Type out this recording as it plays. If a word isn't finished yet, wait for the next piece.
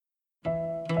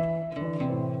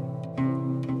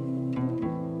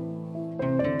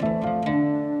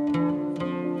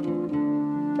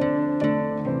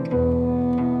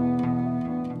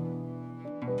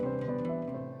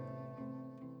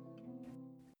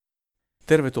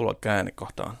Tervetuloa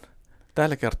Käännekohtaan.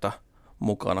 Tällä kertaa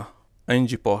mukana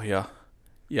Angie Pohja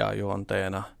ja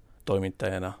juontajana,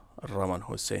 toimittajana Raman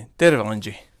Hussein. Terve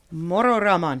Angie. Moro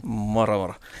Raman.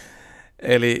 Moro.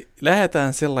 Eli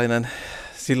lähdetään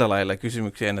sillä lailla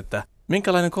kysymykseen, että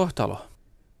minkälainen kohtalo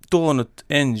tuonut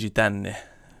Angie tänne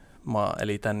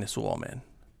eli tänne Suomeen?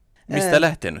 Mistä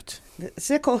lähtenyt?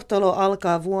 Se kohtalo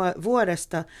alkaa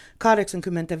vuodesta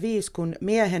 1985, kun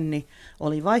mieheni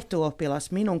oli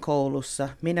vaihto-oppilas minun koulussa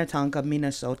Minnetonka,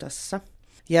 Minnesotassa.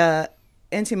 Ja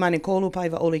ensimmäinen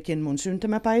koulupäivä olikin mun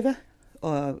syntymäpäivä.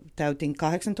 Täytin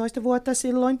 18 vuotta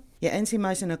silloin. Ja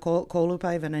ensimmäisenä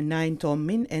koulupäivänä näin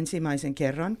Tommin ensimmäisen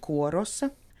kerran kuorossa.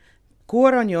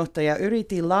 Kuoronjohtaja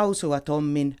yritti lausua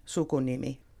Tommin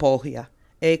sukunimi Pohja,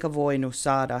 eikä voinut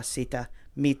saada sitä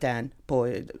mitään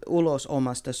ulos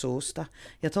omasta suusta.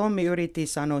 Ja Tommi yritti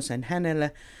sanoa sen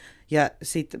hänelle, ja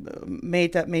sitten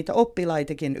meitä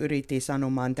oppilaitakin yritti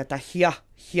sanomaan tätä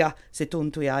ja se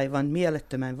tuntui aivan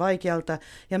mielettömän vaikealta.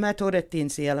 Ja mä todettiin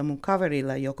siellä mun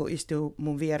kaverilla, joka istui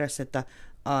mun vieressä, että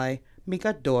ai,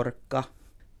 mikä dorkka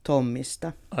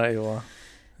Tommista. Aivan.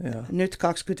 Ja. Nyt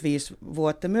 25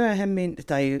 vuotta myöhemmin,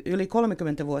 tai yli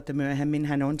 30 vuotta myöhemmin,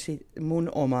 hän on mun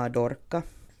oma dorkka.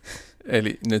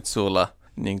 Eli nyt sulla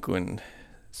niin kuin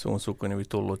sun sukunimi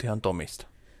tullut ihan Tomista?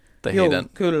 Tai Joo, heidän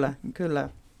kyllä.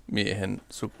 Miehen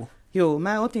suku? Joo,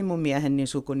 mä otin mun mieheni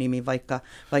sukunimi,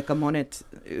 vaikka monet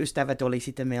ystävät oli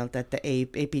sitä mieltä, että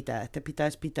ei pitää, että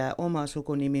pitäisi pitää oma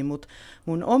sukunimi, mutta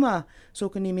mun oma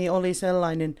sukunimi oli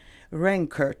sellainen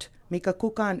Rankert, mikä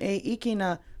kukaan ei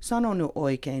ikinä sanonut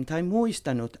oikein tai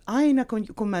muistanut. Aina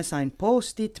kun mä sain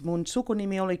postit, mun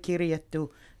sukunimi oli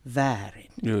kirjattu väärin.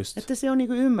 Just. Että se on niin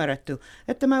kuin ymmärretty.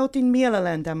 Että mä otin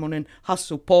mielellään tämmöinen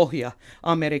hassu pohja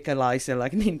amerikkalaisella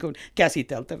niin kuin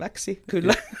käsiteltäväksi,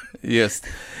 kyllä. Just.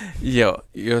 Joo,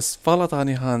 jos palataan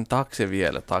ihan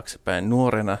taaksepäin.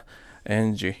 Nuorena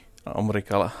Angie,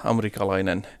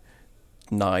 amerikkalainen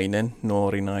nainen,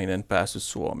 nuori nainen päässyt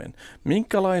Suomeen.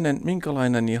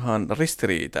 Minkälainen ihan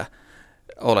ristiriita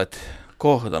olet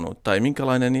kohdannut tai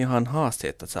minkälainen ihan haaste,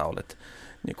 että sä olet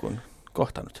niin kuin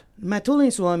kohtanut? Mä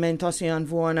tulin Suomeen tosiaan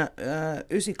vuonna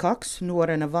 1992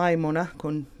 nuorena vaimona,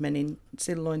 kun menin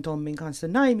silloin Tommin kanssa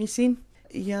naimisiin.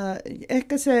 Ja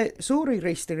ehkä se suuri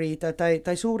ristiriita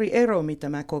tai suuri ero, mitä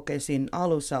mä kokesin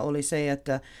alussa, oli se,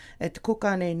 että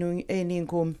kukaan ei niin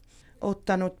kuin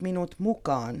ottanut minut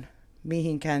mukaan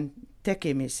mihinkään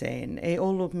tekemiseen. Ei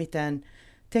ollut mitään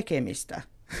tekemistä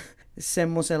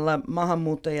semmoisella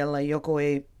maahanmuuttajalla, joka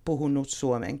ei puhunut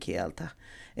suomen kieltä.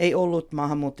 Ei ollut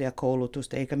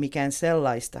maahanmuuttajakoulutusta eikä mikään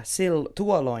sellaista.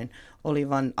 Tuolloin oli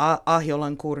vain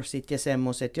Ahjolan kurssit ja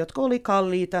semmoiset, jotka oli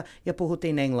kalliita ja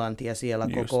puhuttiin englantia siellä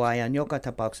koko ajan joka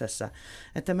tapauksessa.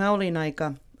 Että mä olin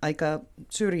aika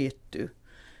syrjitty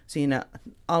siinä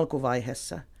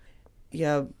alkuvaiheessa.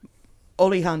 Ja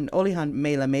olihan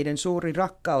meidän suuri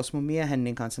rakkaus mun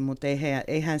mieheni kanssa, mutta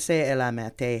eihän se elämää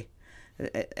tee.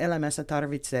 Elämässä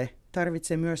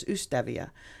tarvitsee myös ystäviä.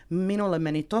 Minulle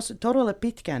meni todella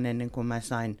pitkään ennen kuin mä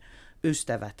sain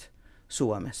ystävät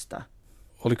Suomesta.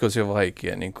 Oliko se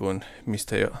vaikea, niin kuin,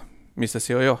 mistä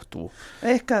se johtuu?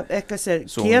 Ehkä se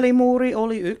kielimuuri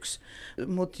oli yksi,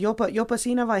 mutta jopa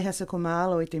siinä vaiheessa, kun mä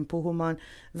aloitin puhumaan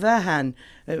vähän,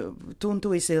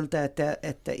 tuntui siltä,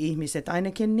 että ihmiset,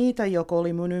 ainakin niitä, jotka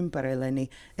oli mun ympärilleni,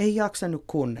 ei jaksanut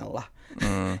kuunnella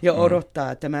ja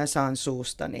odottaa, että mä saan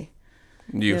suustani.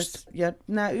 Ja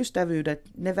nämä ystävyydet,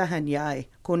 ne vähän jäi,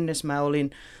 kunnes mä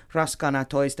olin raskana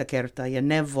toista kertaa ja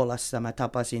neuvolassa mä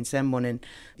tapasin semmoinen,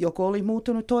 joka oli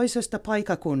muuttunut toisesta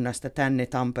paikakunnasta tänne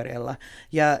Tampereella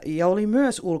ja oli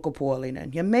myös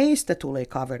ulkopuolinen. Ja meistä tuli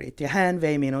kaverit ja hän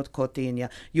vei minut kotiin ja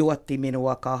juotti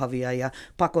minua kahvia ja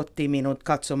pakotti minut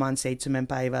katsomaan 7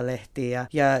 päivälehtiä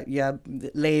ja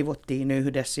leivottiin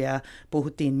yhdessä ja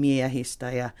puhuttiin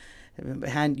miehistä ja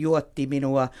hän juotti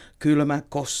minua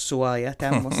kylmäkossua ja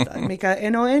tämmöistä, mikä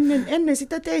en ole ennen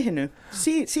sitä tehnyt.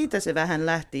 Siitä se vähän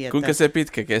lähti. Että kuinka se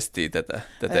pitkä kesti että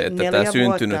tämä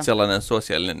syntynyt sellainen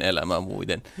sosiaalinen elämä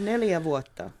muiden? 4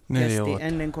 vuotta kesti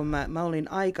ennen kuin mä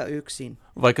olin aika yksin.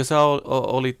 Vaikka sä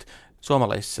olit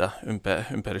suomalaisessa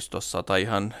ympäristössä tai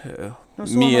ihan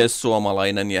mies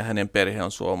suomalainen ja hänen perhe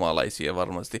on suomalaisia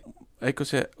varmasti. Eikö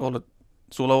se ollut,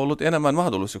 sulla ollut enemmän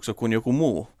mahdollisuuksia kuin joku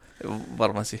muu?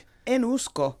 Varmasti. En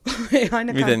usko. Ei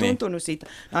ainakaan tuntunut siitä.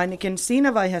 Ainakin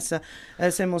siinä vaiheessa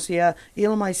semmoisia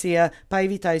ilmaisia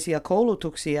päivittäisiä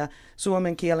koulutuksia,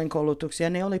 suomen kielen koulutuksia,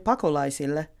 ne oli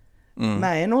pakolaisille.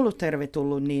 Mä en ollut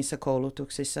tervetullut niissä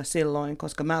koulutuksissa silloin,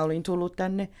 koska mä olin tullut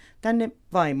tänne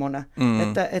vaimona.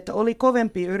 Että oli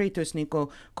kovempi yritys niin kuin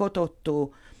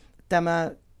kotoutua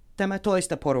tämä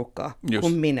toista porukkaa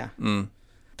kuin minä.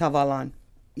 Tavallaan.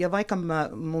 Ja vaikka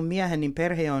mun mieheni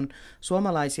perhe on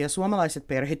suomalaisia, suomalaiset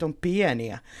perheet on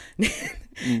pieniä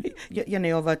ja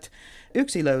ne ovat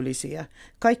yksilöllisiä.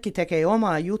 Kaikki tekee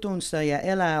omaa jutunsa ja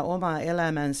elää omaa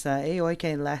elämänsä, ei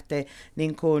oikein lähteä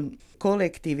niin kuin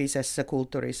kollektiivisessa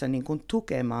kulttuurissa niin kuin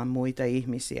tukemaan muita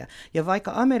ihmisiä. Ja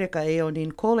vaikka Amerikka ei ole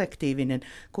niin kollektiivinen,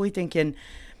 kuitenkin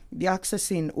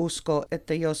jaksasin uskoa,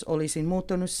 että jos olisin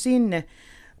muuttunut sinne,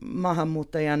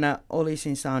 maahanmuuttajana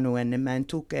olisin saanut enemmän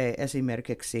tukea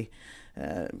esimerkiksi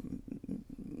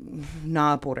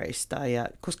naapureista,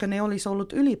 koska ne olisi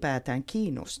ollut ylipäätään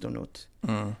kiinnostunut,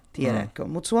 tiedätkö.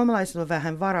 Mutta suomalaiset ovat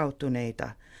vähän varautuneita.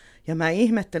 Ja mä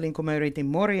ihmettelin, kun mä yritin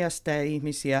morjastaa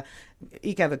ihmisiä,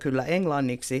 ikävä kyllä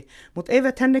englanniksi, mutta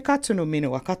eivät ne katsonut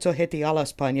minua, katso heti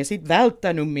alaspäin ja sitten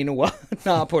välttänyt minua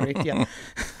naapurit.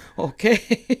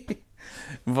 Okei.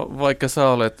 Vaikka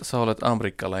sä olet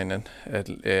amerikkalainen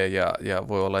ja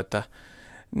voi olla, että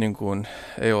niin kuin,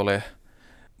 ei ole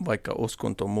vaikka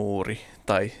uskontomuuri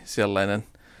tai sellainen,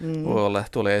 voi olla,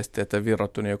 tulee este, että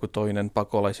virrottuna joku toinen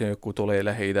pakolaisen, joku tulee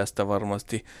Lähi-idästä,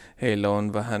 varmasti heillä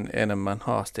on vähän enemmän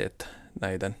haasteita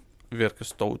näiden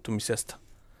virkistoutumisesta.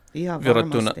 Ihan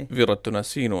Virrottuna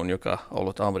sinuun, joka on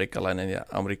ollut amerikkalainen ja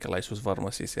amerikkalaisuus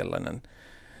varmasti sellainen,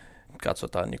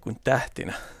 katsotaan niin kuin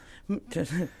tähtinä.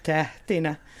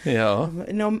 Tähtinä. Joo.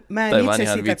 No mä en itse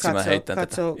sitä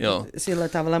katso sillä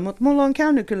tavalla, mutta mulla on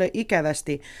käynyt kyllä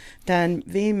ikävästi tämän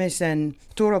viimeisen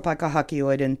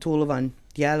turvapaikanhakijoiden tulvan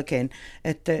jälkeen,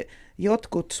 että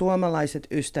jotkut suomalaiset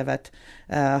ystävät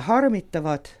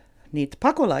harmittavat niitä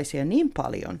pakolaisia niin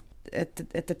paljon,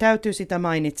 että täytyy sitä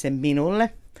mainitse minulle.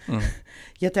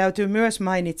 Ja täytyy myös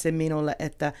mainitse minulle,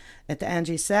 että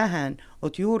Angie, sähän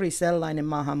oot juuri sellainen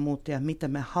maahanmuuttaja, mitä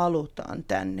me halutaan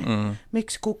tänne.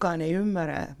 Miksi kukaan ei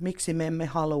ymmärrä, miksi me emme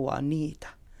halua niitä.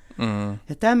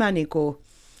 Ja tämä niinku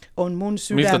on mun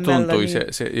sydämellä. Miltä tuntui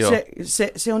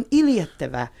se on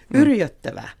iljettävä,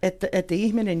 yrjöttävä, että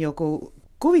ihminen joku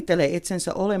kuvittelee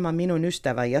itsensä olemaan minun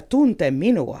ystävä ja tuntee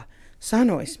minua,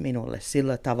 sanoisi minulle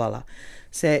sillä tavalla.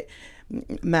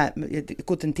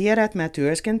 Kuten tiedät, mä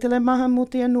työskentelen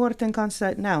maahanmuuttajien nuorten kanssa.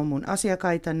 Nämä on mun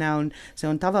asiakkaita. Se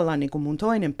on tavallaan niin kuin mun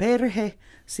toinen perhe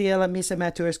siellä, missä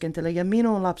mä työskentelen. Ja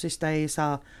minun lapsista ei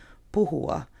saa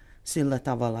puhua sillä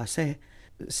tavalla.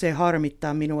 Se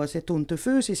harmittaa minua. Se tuntuu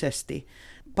fyysisesti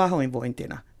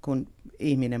pahoinvointina, kun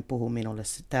ihminen puhuu minulle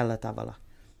tällä tavalla.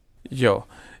 Joo.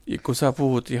 Kun sä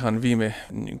puhut ihan viime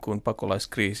niin kuin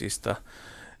pakolaiskriisistä,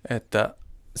 että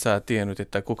sä tiennyt,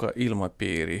 että kuka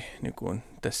ilmapiiri niin kun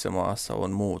tässä maassa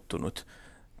on muuttunut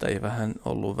tai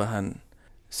ollut vähän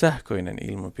sähköinen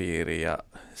ilmapiiri ja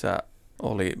sä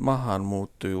oli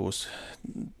maahanmuuttujuus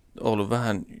ollut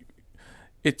vähän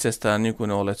itsestään niin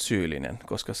kuin olet syyllinen,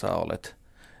 koska sä olet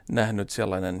nähnyt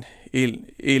sellainen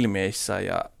ilmeissä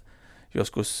ja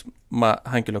joskus mä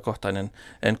henkilökohtainen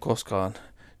en koskaan,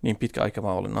 niin pitkä aika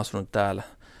mä olen asunut täällä,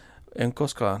 en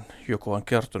koskaan joku on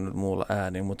kertonut muulla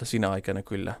ääni, mutta siinä aikana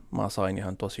kyllä mä sain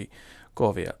ihan tosi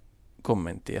kovia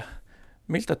kommentteja.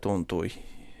 Miltä tuntui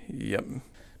ja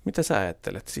mitä sä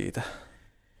ajattelet siitä?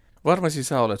 Varmasti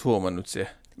sä olet huomannut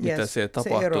mitä se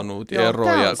tapahtunut, ero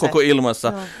ja koko ilmassa.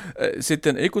 Joo.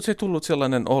 Sitten eikö se tullut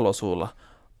sellainen olo sulla?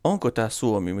 Onko tämä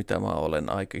Suomi, mitä mä olen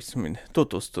aikaisemmin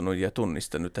tutustunut ja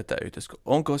tunnistanut tätä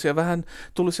yhteiskuntaa? Onko siellä vähän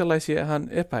tullut sellaisia ihan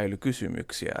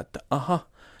epäilykysymyksiä, että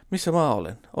missä mä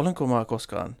olen? Olenko mä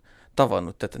koskaan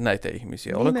tavannut näitä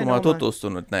ihmisiä? Olenko mä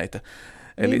tutustunut näitä?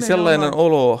 Eli sellainen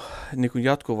olo niin kuin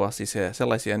jatkuvasti,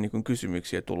 sellaisia niin kuin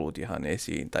kysymyksiä tullut ihan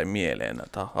esiin tai mieleen,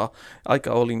 että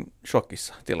aika olin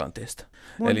shokissa tilanteesta.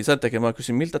 Eli sen takia mä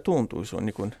kysyn, miltä tuntuu sun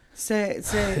niin kuin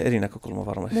eri näkökulma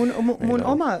varmasti. Mun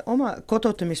oma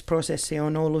kotoutumisprosessi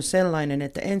on ollut sellainen,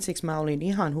 että ensiksi mä olin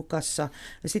ihan hukassa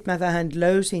ja sitten mä vähän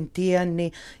löysin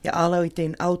tienni ja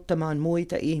aloitin auttamaan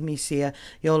muita ihmisiä,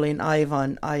 joilla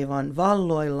aivan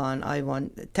valloillaan, aivan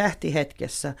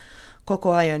tähtihetkessä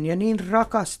koko ajan ja niin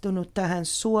rakastunut tähän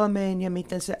Suomeen ja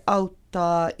miten se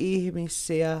auttaa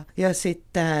ihmisiä. Ja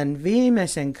sitten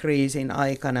viimeisen kriisin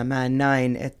aikana mä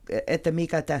näin, että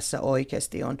mikä tässä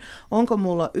oikeasti on. Onko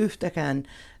mulla yhtäkään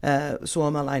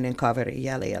suomalainen kaveri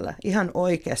jäljellä? Ihan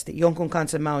oikeasti. Jonkun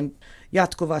kanssa mä oon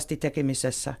jatkuvasti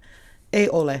tekemisessä. Ei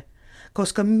ole.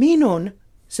 Koska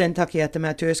sen takia, että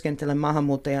mä työskentelen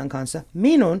maahanmuuttajan kanssa,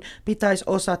 minun pitäisi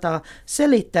osata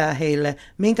selittää heille,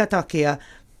 minkä takia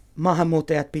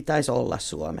maahanmuuttajat pitäisi olla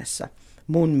Suomessa,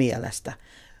 mun mielestä.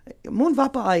 Mun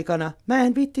vapaa-aikana mä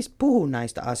en viittis puhua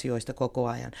näistä asioista koko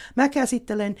ajan. Mä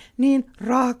käsittelen niin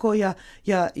raakoja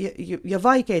ja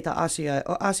vaikeita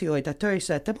asioita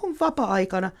töissä, että mun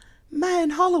vapaa-aikana mä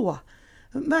en halua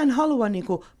mä en halua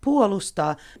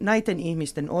puolustaa näiden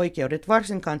ihmisten oikeudet,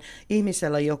 varsinkaan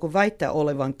ihmisellä joku väittää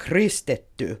olevan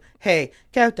kristetty. Hei,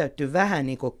 käytäyty vähän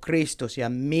niin kuin Kristus ja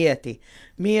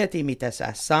mieti mitä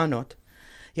sä sanot.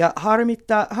 Ja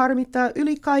harmittaa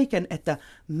yli kaiken, että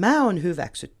mä oon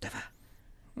hyväksyttävä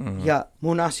ja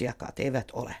mun asiakkaat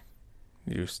eivät ole.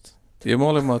 Just. Ja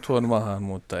molemmat on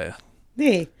maahanmuuttajia.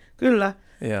 Niin, kyllä.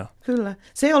 Yeah. Kyllä.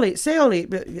 Se oli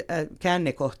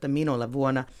käännekohta minulla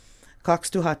vuonna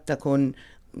 2000,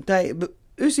 tai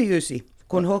 1999,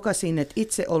 kun hokasin, että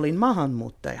itse olin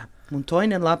maahanmuuttaja. Mun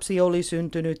toinen lapsi oli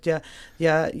syntynyt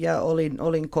ja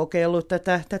olin kokeillut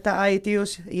tätä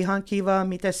äitiys. Ihan kiva,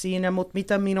 mitä siinä, mutta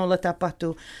mitä minulla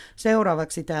tapahtuu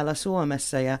seuraavaksi täällä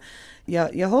Suomessa.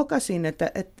 Ja hokasin,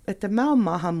 että mä oon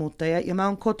maahanmuuttaja ja mä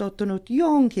oon kotoutunut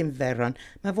jonkin verran.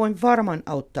 Mä voin varmaan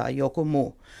auttaa joku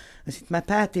muu. Sitten mä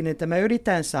päätin, että mä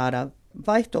yritän saada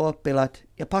vaihto-oppilaat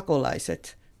ja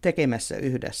pakolaiset tekemässä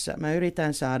yhdessä. Mä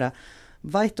yritän saada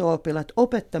vaihto-oppilaat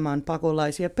opettamaan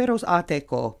pakolaisia perus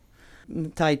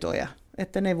ATK-taitoja,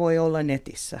 että ne voi olla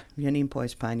netissä ja niin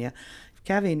poispäin. Ja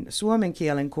kävin suomen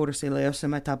kielen kurssilla, jossa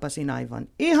mä tapasin aivan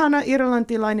ihana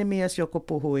irlantilainen mies, joka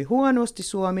puhui huonosti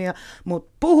suomea,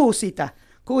 mutta puhuu sitä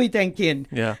kuitenkin.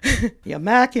 Yeah. Ja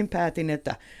mäkin päätin,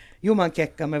 että Juman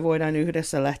kekka, me voidaan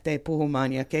yhdessä lähteä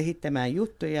puhumaan ja kehittämään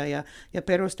juttuja ja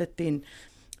perustettiin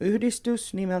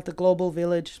yhdistys nimeltä Global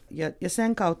Village ja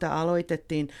sen kautta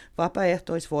aloitettiin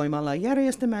vapaaehtoisvoimalla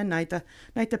järjestämään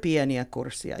näitä pieniä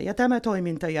kursseja. Ja tämä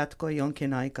toiminta jatkoi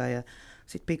jonkin aikaa ja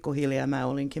sitten pikkuhiljaa mä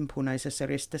olinkin Punaisessa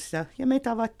Ristissä ja me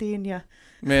tavattiin.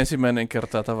 Me ensimmäinen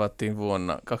kertaa tavattiin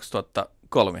vuonna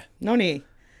 2003. No niin.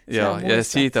 Joo, ja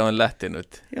siitä on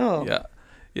lähtenyt. Joo.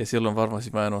 Ja silloin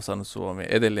varmasti mä en osannut suomea.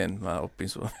 Edelleen mä oppin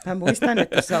suomea. Mä muistan,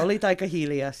 että sä olit aika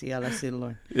hiljaa siellä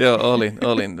silloin. Joo, olin.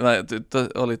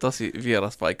 Oli tosi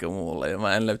vieras paikka muulla ja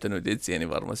mä en löytänyt itseäni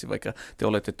varmasti, vaikka te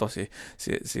olette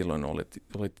silloin olitte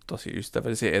tosi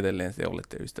ystävällisiä, edelleen te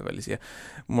olette ystävällisiä.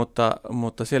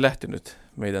 Mutta se lähtenyt,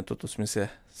 meidän tutustumisen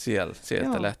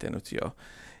sieltä lähtenyt jo.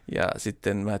 Ja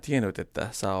sitten mä tiennyt, että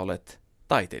sä olet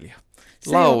taiteilija.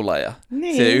 Laulaja.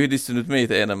 Niin. Se yhdistynyt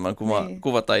meitä enemmän kuin Niin.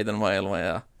 kuvataidon maailma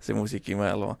ja se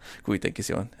musiikkimaailma. Kuitenkin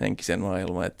se on henkisen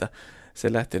maailma, että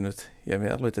se lähtenyt ja me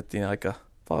aloitettiin aika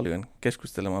paljon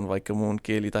keskustelemaan, vaikka mun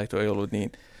kielitaito ei ollut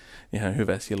niin ihan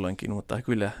hyvä silloinkin, mutta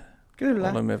kyllä.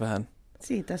 Olemme vähän.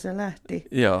 Siitä se lähti.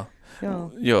 Joo.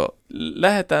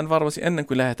 Lähdetään varmasti ennen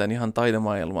kuin lähdetään ihan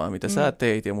taidemaailmaan, mitä sä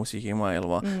teit ja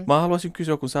musiikkimaailmaa. Mä haluaisin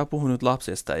kysyä, kun sä oot puhunut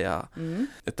lapsesta,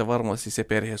 että varmasti se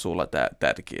perhe sulla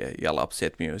tärkeä ja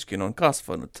lapset myöskin on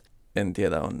kasvanut. En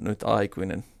tiedä, on nyt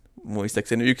aikuinen.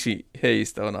 Muistaakseni yksi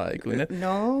heistä on aikuinen.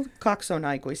 No, 2 on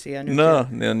aikuisia nyt. No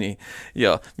niin.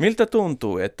 Joo. Miltä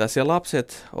tuntuu, että se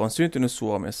lapset on syntynyt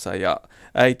Suomessa ja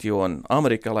äiti on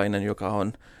amerikkalainen, joka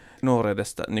on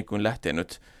nuoruudesta niin kuin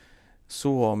lähtenyt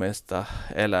Suomesta,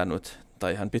 elänyt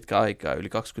tai ihan pitkä aikaa, yli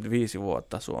 25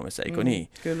 vuotta Suomessa, eikö niin?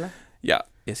 Kyllä.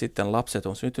 Ja sitten lapset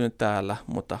on syntynyt täällä,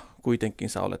 mutta kuitenkin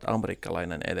sä olet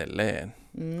amerikkalainen edelleen,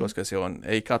 koska se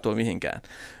ei katoa mihinkään.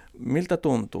 Miltä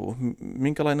tuntuu?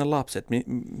 Minkälainen lapset,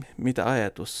 mitä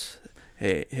ajatus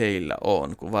heillä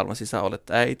on, kun varmasti sä olet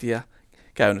äiti ja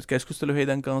käynyt keskustelu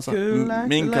heidän kanssa. Kyllä,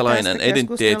 minkälainen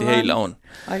identiteetti heillä on?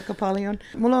 Aika paljon.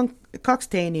 Mulla on 2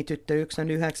 teinityttöä, yksi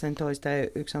on 19 ja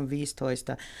yksi on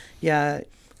 15. Ja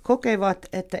kokevat,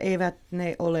 että eivät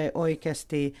ne ole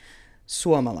oikeasti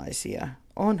suomalaisia.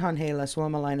 Onhan heillä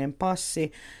suomalainen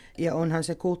passi ja onhan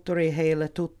se kulttuuri heille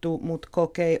tuttu, mutta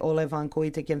kokee olevan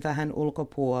kuitenkin vähän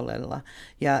ulkopuolella.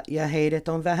 Ja heidät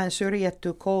on vähän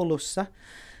syrjätty koulussa,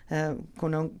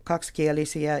 kun on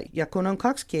kaksikielisiä. Ja kun on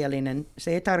kaksikielinen,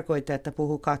 se ei tarkoita, että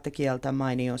puhuu 2 kieltä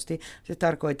mainiosti. Se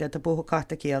tarkoittaa, että puhuu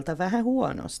 2 kieltä vähän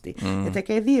huonosti ja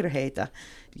tekee virheitä.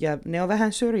 Ja ne on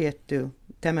vähän syrjätty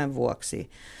tämän vuoksi.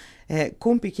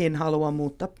 Kumpikin haluaa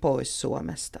muuttaa pois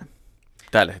Suomesta.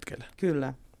 Tällä hetkellä?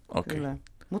 Kyllä. Okay. Kyllä.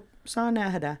 Mutta saa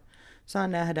nähdä.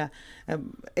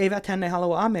 Eiväthän ne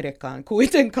halua Amerikkaan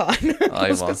kuitenkaan,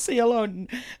 koska siellä on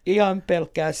ihan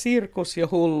pelkkää sirkus ja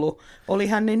hullu.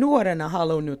 Olihan ne nuorena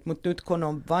halunnut, mutta nyt kun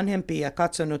on vanhempia ja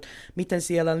katsonut, miten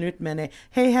siellä nyt menee,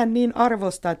 heihän niin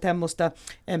arvostaa tämmöistä,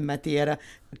 en mä tiedä,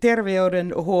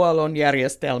 terveydenhuollon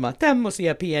järjestelmää,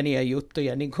 tämmöisiä pieniä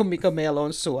juttuja, niin kuin mikä meillä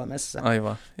on Suomessa.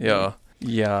 Aivan, joo.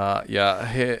 Ja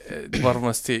he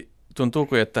varmasti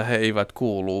tuntuuko, että he eivät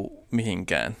kuulu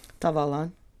mihinkään?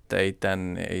 Tavallaan. Ei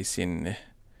tänne, ei sinne.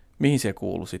 Mihin se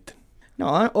kuuluu sitten?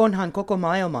 No onhan koko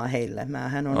maailmaa heille.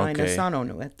 Mähän on aina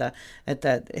sanonut,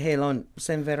 että heillä on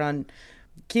sen verran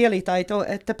kielitaito,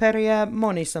 että pärjää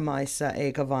monissa maissa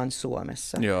eikä vaan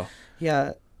Suomessa. Joo.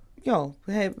 Ja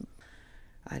he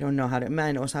I don't know mä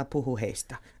en osaa puhua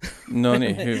heistä. No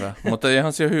niin, hyvä. Mutta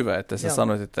ihan se on hyvä, että sä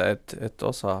sanoit, että et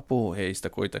osaa puhua heistä,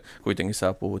 kuitenkin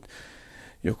sä puhut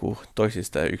joku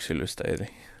toisista yksilöstä, eli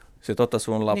se totta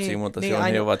sun lapsi, niin, mutta niin, se on,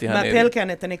 he ovat ihan mä pelkään,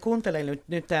 että ne kuuntelee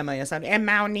nyt tämän ja sanoo, en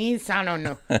mä ole niin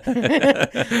sanonut.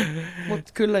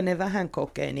 Mutta kyllä ne vähän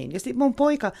kokee niin. Ja sitten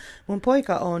mun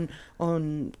poika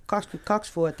on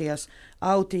 22-vuotias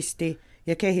autisti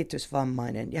ja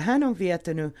kehitysvammainen. Ja hän on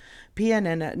viettänyt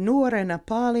pienenä, nuorena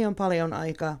paljon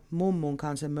aikaa mummun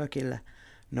kanssa mökillä.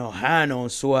 No hän on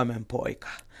Suomen poika.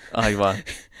 Aivan,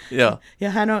 joo.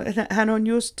 Ja hän on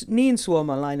just niin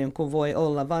suomalainen kuin voi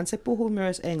olla, vaan se puhuu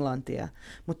myös englantia.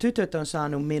 Mutta tytöt on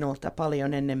saanut minulta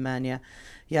paljon enemmän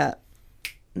ja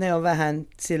ne on vähän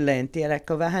silleen,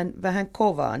 tiedätkö, vähän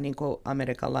kovaa, niin kuin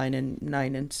amerikkalainen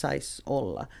nainen saisi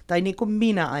olla. Tai niin kuin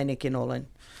minä ainakin olen.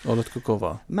 Oletko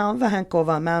kovaa? Mä oon vähän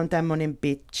kova, mä oon tämmönen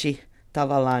bitchi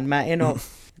tavallaan.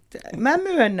 Mä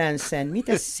myönnän sen,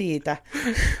 mitäs siitä?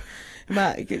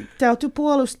 Mä täytyy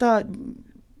puolustaa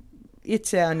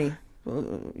itseäni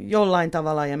jollain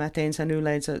tavalla ja mä tein sen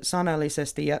yleensä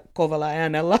sanallisesti ja kovalla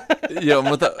äänellä. Joo,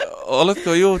 mutta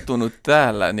oletko joutunut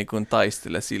täällä niin kun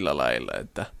taistella sillä lailla,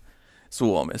 että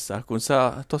Suomessa, kun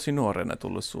sä tosi nuorena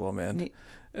tullut Suomeen, niin,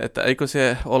 että eikö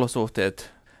se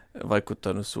olosuhteet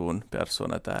vaikuttanut sun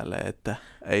persona täällä, että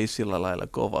ei sillä lailla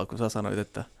kovaa, kun sä sanoit,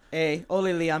 että... Ei,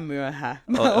 oli liian myöhään.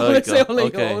 Se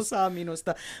oli jo osa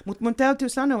minusta. Mutta mun täytyy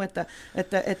sanoa, että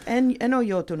en ole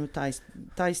joutunut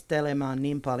taistelemaan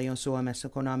niin paljon Suomessa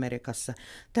kuin Amerikassa.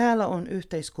 Täällä on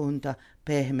yhteiskunta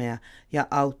pehmeä ja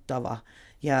auttava.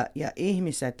 Ja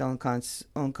ihmiset on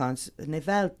kans, ne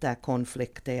välttää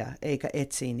konflikteja eikä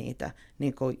etsi niitä,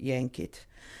 niin kuin jenkit.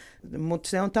 Mutta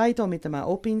se on taito, mitä mä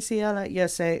opin siellä, ja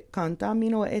se kantaa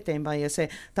minua eteenpäin, ja se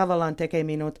tavallaan tekee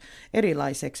minut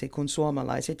erilaiseksi kuin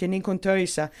suomalaiset. Ja niin kuin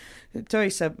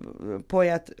töissä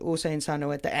pojat usein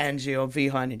sanoo, että Angie on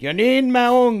vihainen, ja niin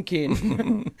mä onkin.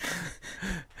 Mutta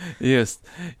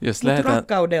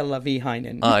rakkaudella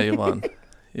vihainen. Aivan,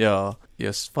 joo.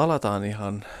 Jos palataan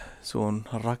ihan sun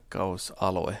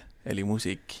rakkausalue, eli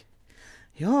musiikki.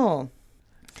 Joo.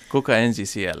 Kuka ensi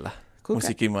siellä?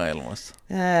 Musiikkimaailmassa?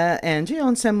 Angie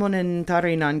on semmoinen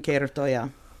tarinankertoja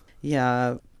ja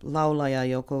laulaja,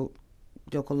 joko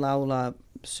laulaa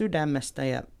sydämestä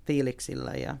ja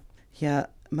fiiliksillä. Ja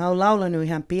mä oon laulanut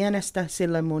ihan pienestä,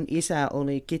 sillä mun isä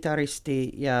oli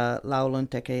kitaristi ja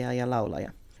lauluntekijä ja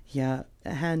laulaja. Ja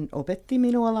hän opetti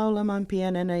minua laulamaan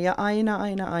pienenä ja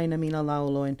aina minä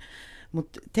lauloin.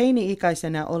 Mutta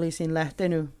teini-ikäisenä olisin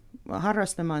lähtenyt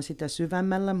harrastamaan sitä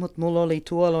syvemmällä, mutta mulla oli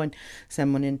tuolloin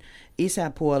semmoinen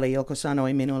isäpuoli, joka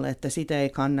sanoi minulle, että sitä ei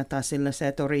kannata, sillä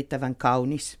se on riittävän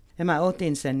kaunis. Ja mä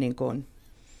otin sen niin kuin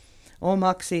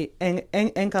omaksi,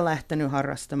 enkä lähtenyt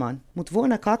harrastamaan. Mutta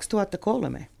vuonna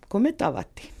 2003, kun me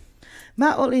tavattiin,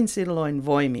 mä olin silloin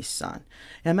voimissaan.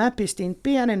 Ja mä pistin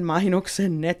pienen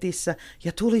mainoksen netissä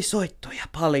ja tuli soittoja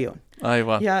paljon.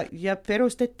 Aivan. Ja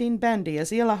perustettiin bändi ja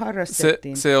siellä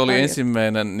harrastettiin. Se oli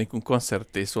ensimmäinen niin kuin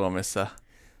konsertti Suomessa.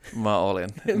 Mä olin.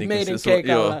 Niin meidän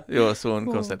keikalla. Joo, sun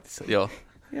konsertissa.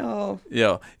 Joo.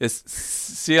 Ja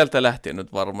sieltä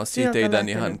lähtenyt varmasti teidän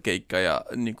ihan keikka ja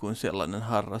niin kuin sellainen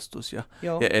harrastus ja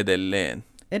edelleen.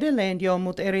 Edelleen joo,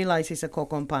 mutta erilaisissa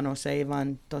kokoonpanoissa, ei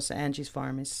vaan tuossa Angie's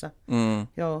Farmissa.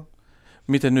 Joo.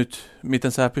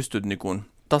 Miten sä pystyt niin kuin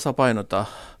tasapainota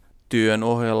työn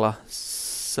ohella?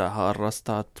 Sä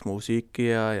harrastat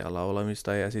musiikkia ja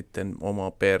laulamista ja sitten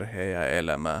oma perhe ja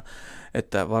elämää.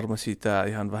 Että varmasti tämä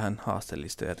ihan vähän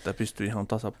haasteellista, että pystyy ihan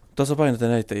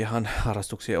tasapainottamaan näitä ihan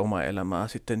harrastuksia, omaa elämää,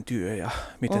 sitten työ ja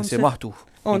miten se mahtuu.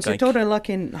 On se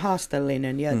todellakin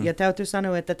haasteellinen ja täytyy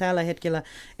sanoa, että tällä hetkellä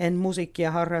en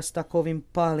musiikkia harrasta kovin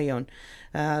paljon.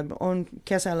 On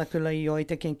kesällä kyllä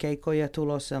joitakin keikkoja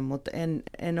tulossa, mutta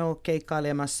en ole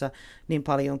keikkailemassa niin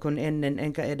paljon kuin ennen,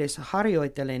 enkä edes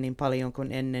harjoittele niin paljon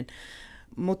kuin ennen.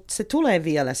 Mutta se tulee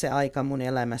vielä se aika mun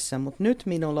elämässä, mutta nyt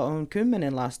minulla on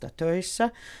 10 lasta töissä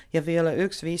ja vielä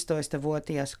yksi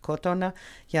 15-vuotias kotona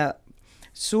ja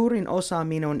suurin osa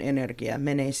minun energiaa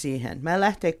menee siihen. Mä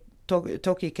lähten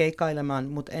toki keikkailemaan,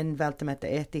 mutta en välttämättä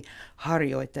ehti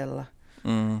harjoitella.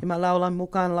 Ja mä laulan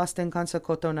mukaan lasten kanssa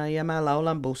kotona ja mä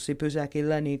laulan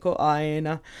bussipysäkillä niin kuin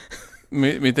aina.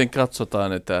 Miten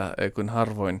katsotaan, että kun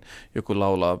harvoin joku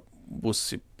laulaa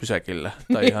bussipysäkillä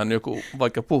tai ihan joku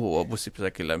vaikka puhuu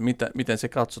bussipysäkillä, miten se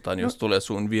katsotaan, jos tulee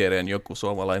sun viereen joku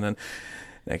suomalainen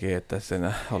näkee, että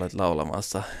sinä olet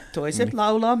laulamassa? Toiset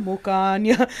laulaa mukaan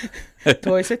ja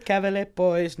toiset kävelee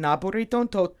pois. Naapurit on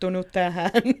tottunut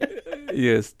tähän.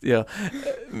 Just, ja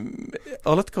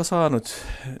oletko saanut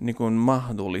niin kuin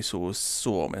mahdollisuus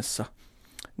Suomessa,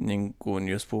 niin kuin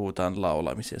jos puhutaan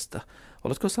laulamisesta,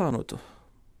 Oletko saanut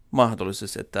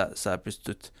mahdollisuus, että sä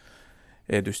pystyt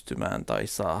edustymään tai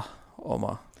saa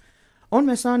oma? On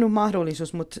mä saanut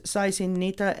mahdollisuus, mutta saisin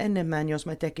niitä enemmän, jos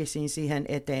mä tekisin siihen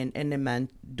eteen enemmän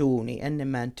duuni,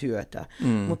 enemmän työtä.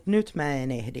 Mutta nyt mä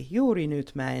en ehdi, juuri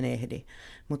nyt mä en ehdi.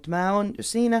 Mutta mä oon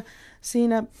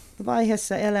siinä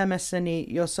vaiheessa elämässäni,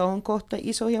 jossa on kohta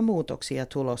isoja muutoksia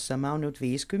tulossa. Mä oon nyt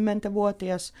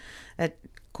 50-vuotias, että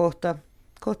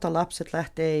kohta lapset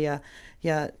lähtee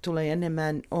ja tulee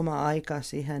enemmän oma aika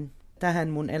tähän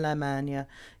mun elämään. Ja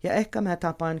ehkä mä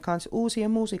tapaan myös uusia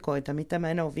muusikoita, mitä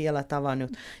mä en ole vielä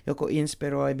tavannut, joku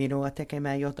inspiroi minua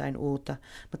tekemään jotain uutta.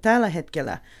 Mutta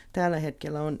tällä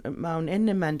hetkellä mä oon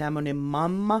enemmän tämmöinen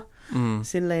mamma,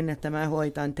 silleen, että mä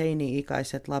hoitan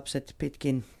teini-ikäiset lapset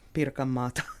pitkin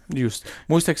Pirkanmaata. Just.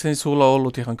 Muistaakseni sulla on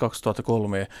ollut ihan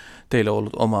 2003, teillä on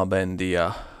ollut oma bändi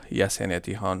ja jäsenet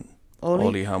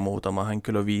oli ihan muutama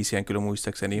henkilö, 5 henkilö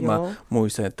muistaakseni. Joo. Mä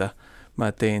muistan, että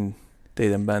mä tein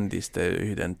teidän bändistä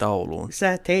yhden taulun.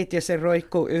 Sä teit ja se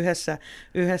roikkuu yhdessä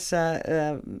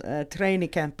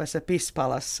treenikämppässä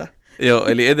Pispalassa. Joo,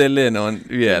 eli edelleen on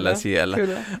vielä kyllä, siellä.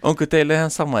 Kyllä. Onko teillä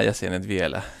ihan sama jäsenet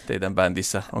vielä teidän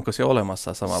bändissä? Onko se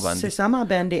olemassa sama bändi? Se sama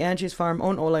bändi, Angie's Farm,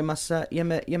 on olemassa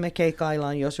ja me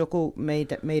keikaillaan, jos joku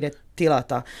meidät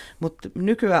tilata. Mutta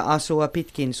nykyään asua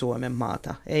pitkin Suomen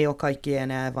maata. Ei ole kaikki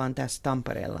enää vaan tässä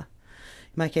Tampereella.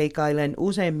 Mä keikailen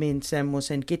useimmin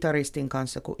semmoisen kitaristin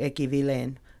kanssa kuin Eki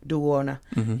Vileen duona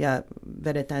ja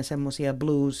vedetään semmoisia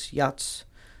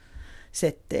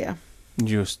blues-jats-settejä.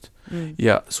 Just.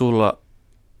 Ja sulla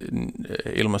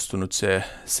ilmastunut se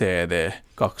CD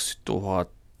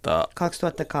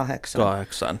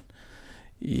 2008.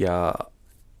 Ja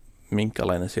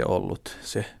minkälainen se on ollut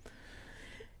se?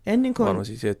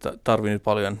 Varmasti se, että tarvinnut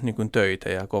paljon niin kuin töitä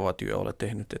ja kova työ olet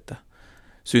tehnyt, että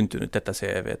syntynyt tätä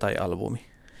CV tai albumi.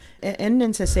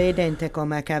 Ennen se CD:n teko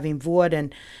mä kävin vuoden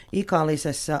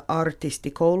ikallisessa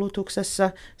artistikoulutuksessa,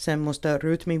 semmoista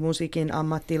rytmimusiikin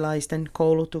ammattilaisten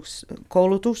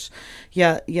koulutus.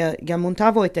 Ja mun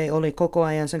tavoite oli koko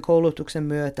ajan sen koulutuksen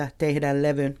myötä tehdä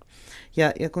levyn.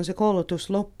 Ja kun se koulutus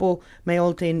loppui, me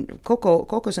oltiin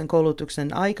koko sen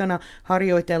koulutuksen aikana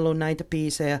harjoitellut näitä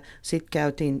biisejä, sitten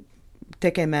käytiin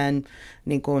tekemään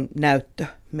niin kuin näyttö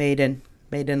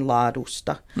meidän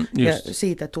laadusta. Ja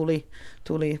siitä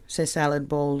tuli se Salad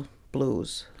Bowl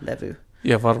Blues-levy.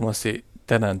 Ja varmasti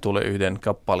tänään tulee yhden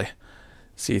kappale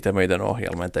siitä meidän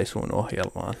ohjelmaan tai sun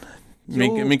ohjelmaan.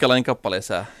 Minkälainen kappale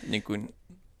sä niin kuin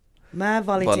mä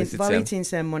valitsin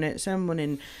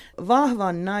semmoinen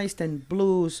vahvan naisten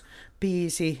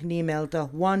blues-biisi nimeltä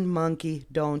One Monkey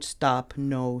Don't Stop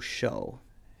No Show.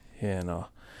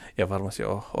 Hienoa. Ja varmasti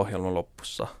ohjelman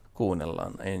lopussa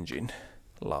kuunnellaan Angien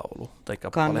laulu tai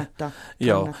kappale. Kannattaa.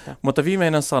 Joo. Mutta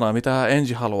viimeinen sana, mitä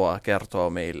Angie haluaa kertoa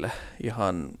meille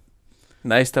ihan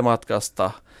näistä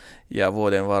matkasta ja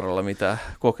vuoden varrella, mitä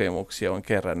kokemuksia on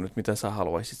kerännyt, mitä sä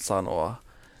haluaisit sanoa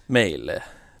meille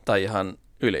tai ihan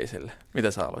yleiselle?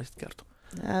 Mitä sä haluaisit kertoa?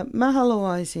 Mä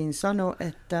haluaisin sanoa,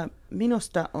 että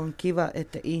minusta on kiva,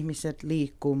 että ihmiset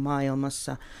liikkuu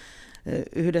maailmassa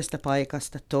yhdestä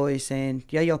paikasta toiseen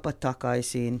ja jopa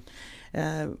takaisin.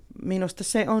 Minusta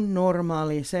se on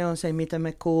normaali, se on se, mitä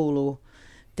me kuuluu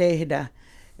tehdä.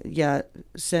 Ja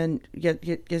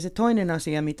se toinen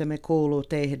asia, mitä me kuuluu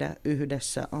tehdä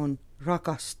yhdessä, on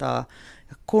rakastaa,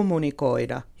 ja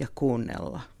kommunikoida ja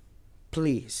kuunnella.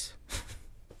 Please.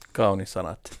 Kaunis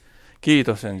sanat.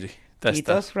 Kiitos Angie tästä.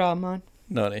 Kiitos Raamaan.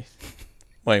 No niin.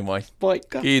 Moi moi.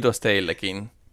 Moikka. Kiitos teillekin.